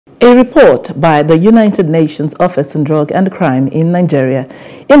A report by the United Nations Office on Drug and Crime in Nigeria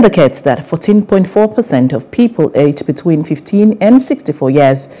indicates that 14.4% of people aged between 15 and 64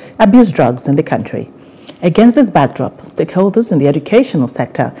 years abuse drugs in the country. Against this backdrop, stakeholders in the educational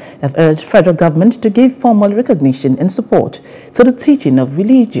sector have urged federal government to give formal recognition and support to the teaching of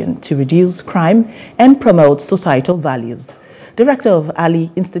religion to reduce crime and promote societal values. Director of Ali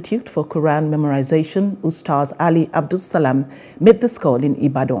Institute for Quran Memorization, Ustaz Ali Abdul Salam, made this call in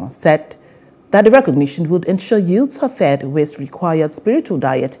Ibadan, said that the recognition would ensure youths are fed with required spiritual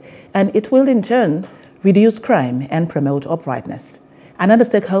diet and it will in turn reduce crime and promote uprightness. Another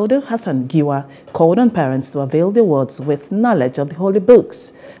stakeholder, Hassan Giwa, called on parents to avail their wards with knowledge of the holy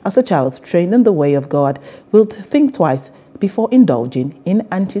books, as a child trained in the way of God will think twice before indulging in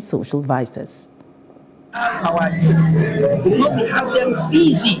antisocial vices. Our youth, we have them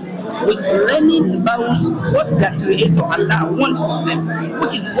busy with learning about what the Creator Allah wants from them,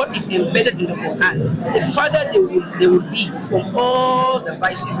 which is what is embedded in the Quran. The farther they will be from all the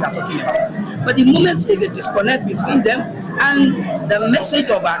vices we are talking about. But the moment there is a disconnect between them and the message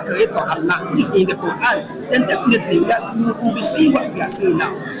of our Creator Allah, which is in the Quran, then definitely we will be seeing what we are seeing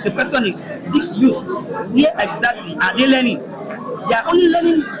now. The question is, this youth, where exactly are they learning? They are only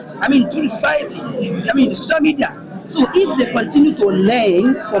learning, through the society, the social media. So if they continue to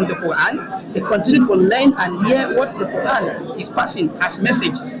learn from the Quran, they continue to learn and hear what the Quran is passing as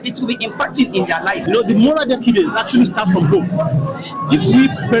message, it will be impacting in their life. The moral decadence actually starts from home. If we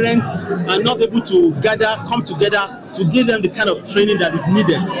parents are not able to come together to give them the kind of training that is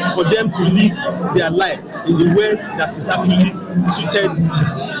needed for them to live their life in the way that is actually suited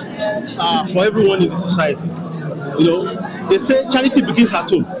for everyone in the society. They say charity begins at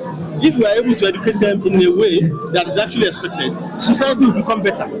home. If we are able to educate them in a way that is actually expected, society will become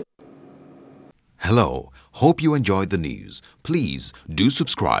better. Hello, hope you enjoyed the news. Please do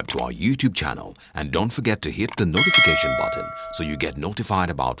subscribe to our YouTube channel and don't forget to hit the notification button so you get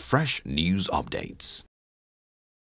notified about fresh news updates.